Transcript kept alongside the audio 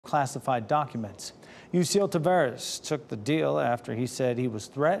classified documents. Yuscil Taveras took the deal after he said he was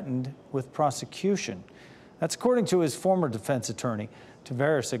threatened with prosecution. That's according to his former defense attorney.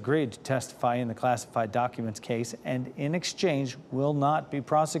 Taveras agreed to testify in the classified documents case and in exchange will not be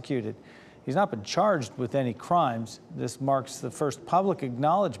prosecuted. He's not been charged with any crimes. This marks the first public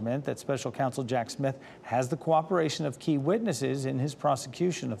acknowledgement that Special Counsel Jack Smith has the cooperation of key witnesses in his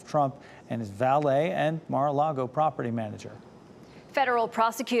prosecution of Trump and his valet and Mar-A-Lago property manager. Federal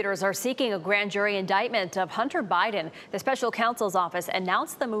prosecutors are seeking a grand jury indictment of Hunter Biden. The special counsel's office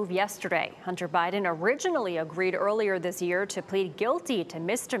announced the move yesterday. Hunter Biden originally agreed earlier this year to plead guilty to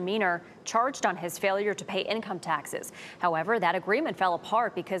misdemeanor charged on his failure to pay income taxes. However, that agreement fell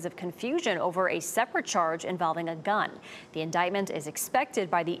apart because of confusion over a separate charge involving a gun. The indictment is expected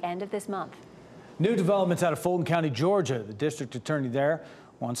by the end of this month. New developments out of Fulton County, Georgia. The district attorney there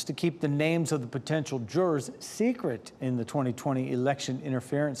wants to keep the names of the potential jurors secret in the 2020 election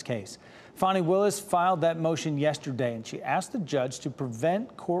interference case. Fani Willis filed that motion yesterday, and she asked the judge to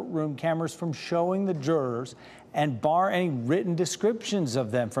prevent courtroom cameras from showing the jurors and bar any written descriptions of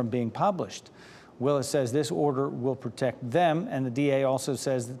them from being published. Willis says this order will protect them, and the DA also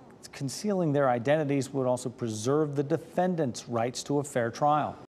says that concealing their identities would also preserve the defendants' rights to a fair trial.